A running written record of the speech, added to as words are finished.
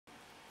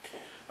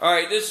All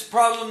right, this is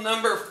problem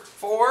number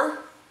 4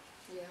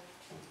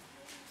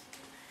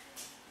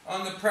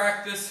 on the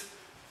practice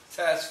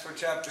test for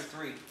chapter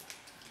 3.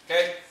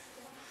 Okay?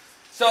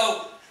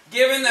 So,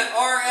 given that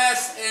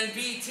RS and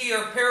VT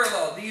are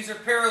parallel, these are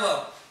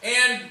parallel,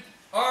 and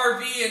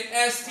RV and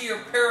ST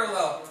are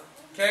parallel,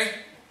 okay?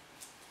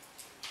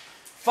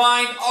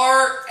 Find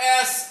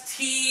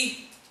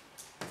RST.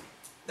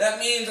 That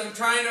means I'm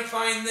trying to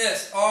find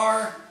this.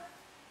 RST.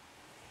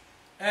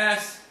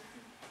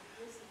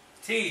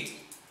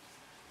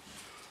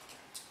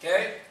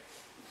 Okay?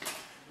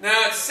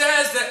 Now it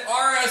says that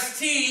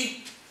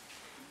RST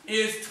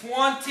is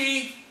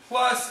 20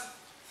 plus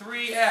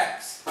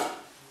 3x.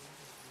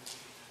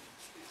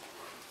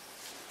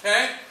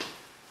 Okay?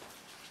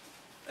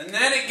 And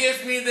then it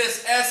gives me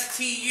this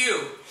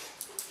STU.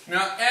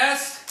 Now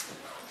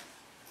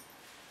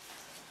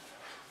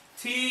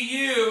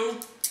STU,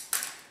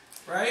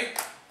 right,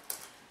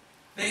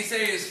 they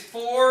say is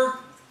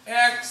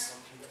 4x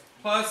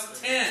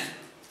plus 10.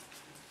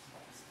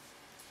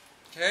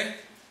 Okay?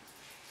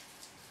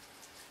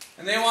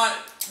 And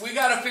we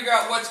got to figure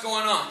out what's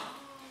going on.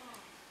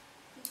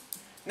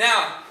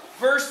 Now,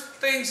 first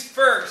things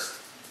first,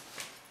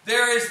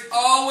 there is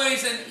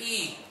always an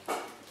E.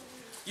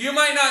 You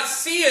might not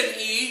see an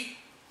E,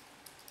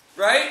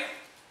 right,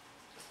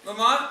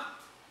 Lamont?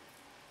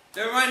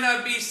 There might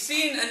not be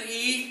seen an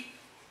E,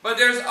 but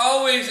there's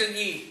always an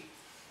E.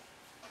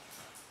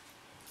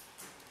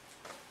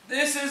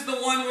 This is the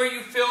one where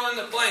you fill in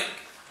the blank.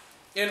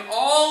 In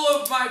all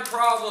of my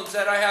problems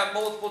that I have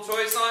multiple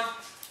choice on,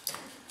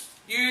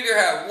 you either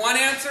have one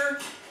answer,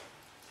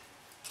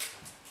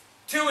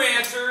 two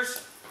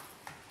answers,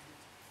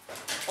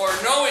 or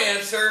no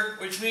answer,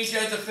 which means you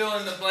have to fill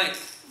in the blank.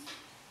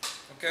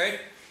 Okay?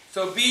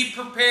 So be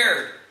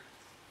prepared.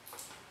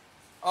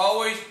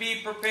 Always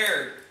be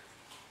prepared.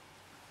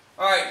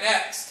 Alright,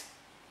 next.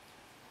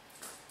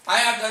 I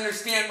have to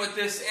understand what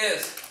this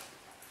is.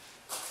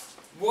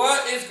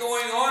 What is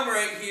going on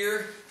right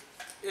here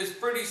is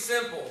pretty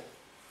simple.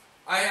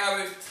 I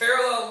have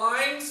parallel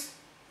lines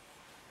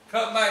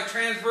cut by a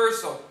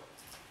transversal.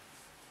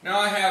 Now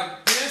I have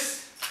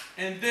this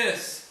and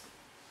this.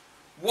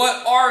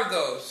 What are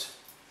those?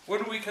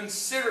 What do we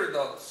consider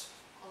those?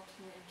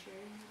 Alternate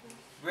interior.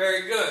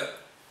 Very good.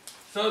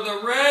 So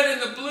the red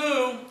and the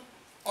blue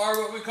are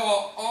what we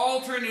call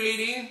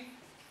alternating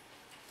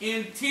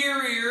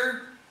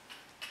interior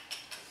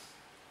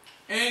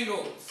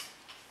angles.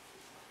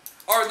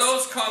 Are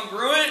those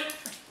congruent?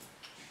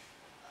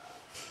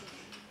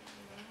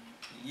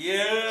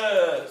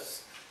 Yes.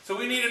 So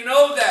we need to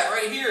know that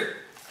right here.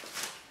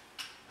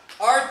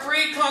 Our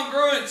three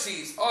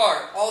congruencies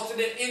are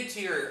alternate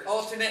interior,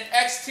 alternate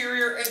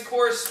exterior, and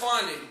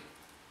corresponding.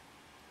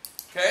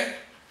 Okay?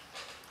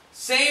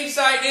 Same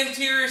side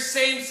interior,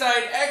 same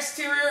side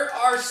exterior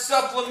are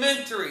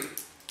supplementary.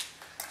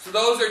 So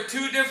those are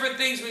two different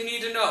things we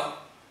need to know.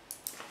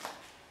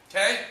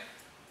 Okay?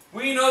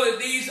 We know that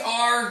these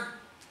are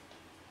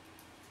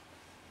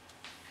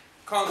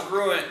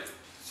congruent.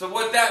 So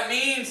what that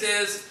means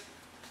is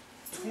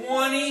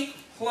 20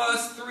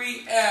 plus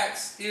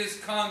 3x is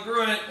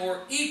congruent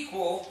or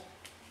equal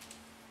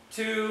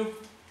to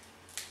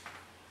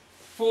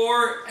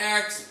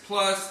 4x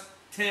plus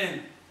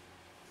 10.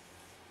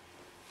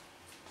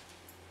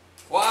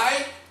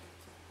 Why?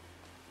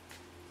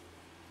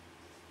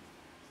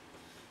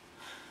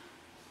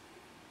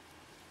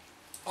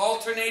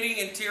 Alternating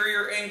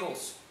interior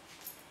angles.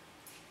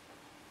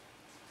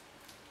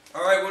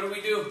 All right, what do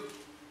we do?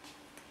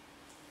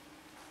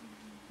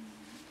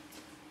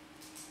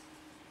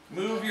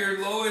 Move your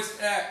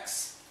lowest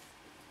x.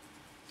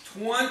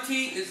 20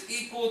 is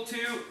equal to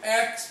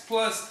x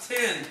plus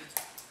 10.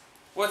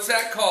 What's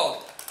that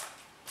called?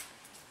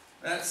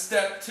 That's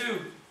step 2.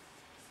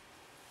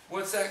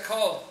 What's that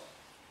called?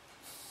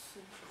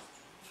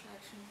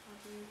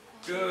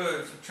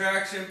 Good.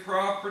 Subtraction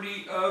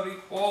property of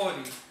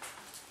equality.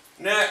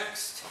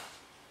 Next.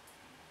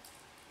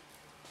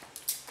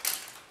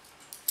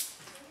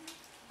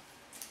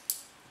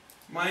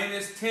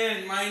 Minus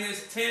 10,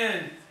 minus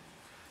 10.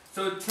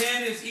 So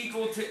 10 is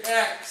equal to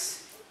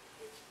x.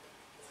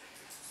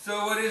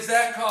 So what is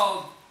that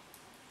called?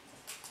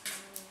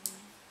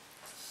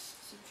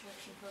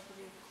 Subtraction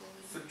property of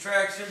equality.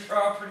 Subtraction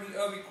property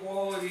of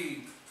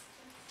equality.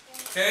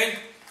 Okay?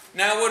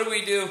 Now what do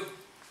we do?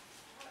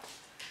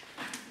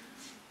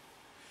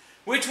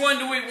 Which one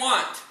do we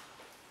want?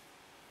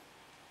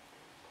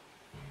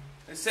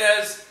 It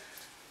says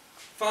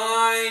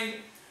find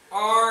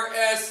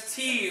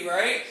RST,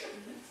 right?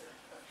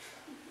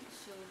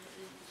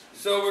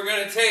 So we're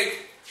going to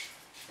take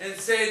and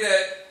say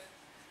that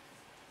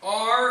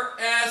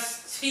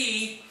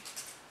RST,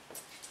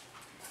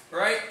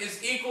 right,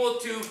 is equal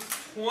to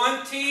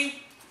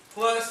 20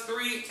 plus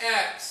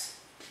 3x.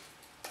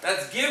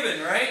 That's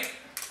given, right?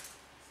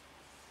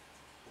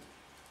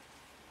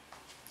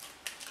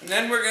 And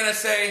then we're going to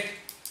say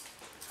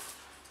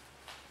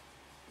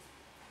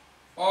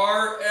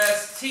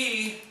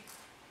RST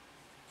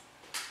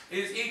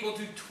is equal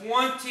to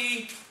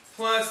 20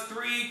 plus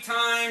 3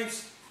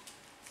 times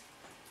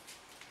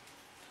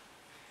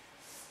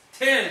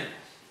 10.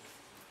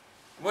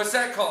 What's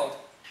that called?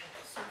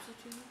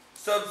 Substitute.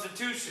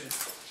 Substitution.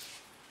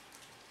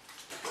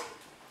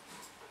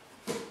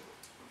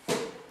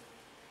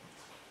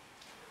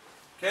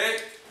 Okay?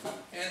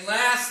 And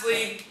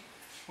lastly,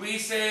 we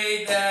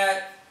say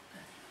that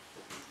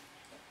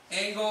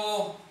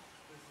angle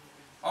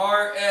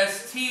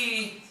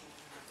RST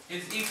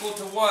is equal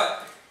to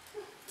what?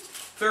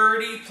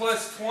 30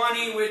 plus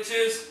 20, which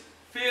is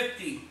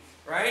 50,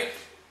 right?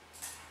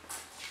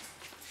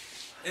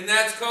 And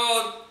that's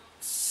called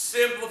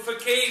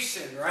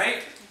simplification,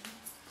 right?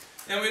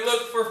 And we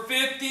look for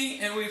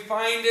 50 and we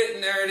find it,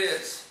 and there it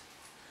is.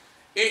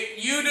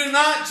 You do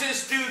not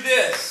just do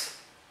this.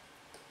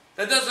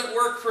 That doesn't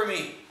work for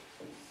me.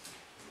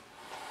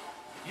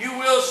 You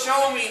will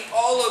show me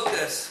all of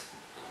this.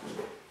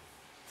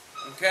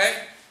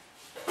 Okay?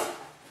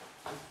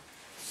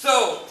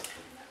 So,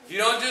 you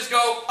don't just go,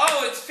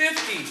 oh, it's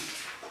 50.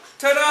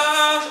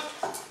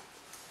 Ta-da!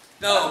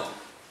 No.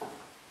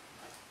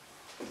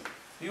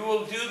 You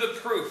will do the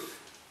proof.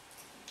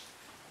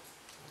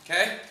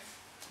 Okay?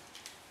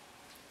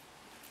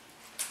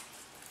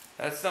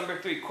 That's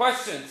number 3.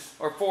 Questions?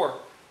 Or 4.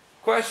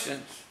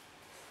 Questions?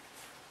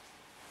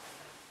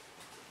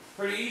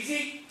 Pretty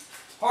easy.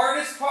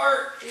 Hardest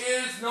part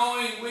is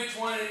knowing which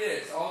one it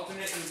is.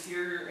 Alternate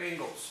interior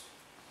angles.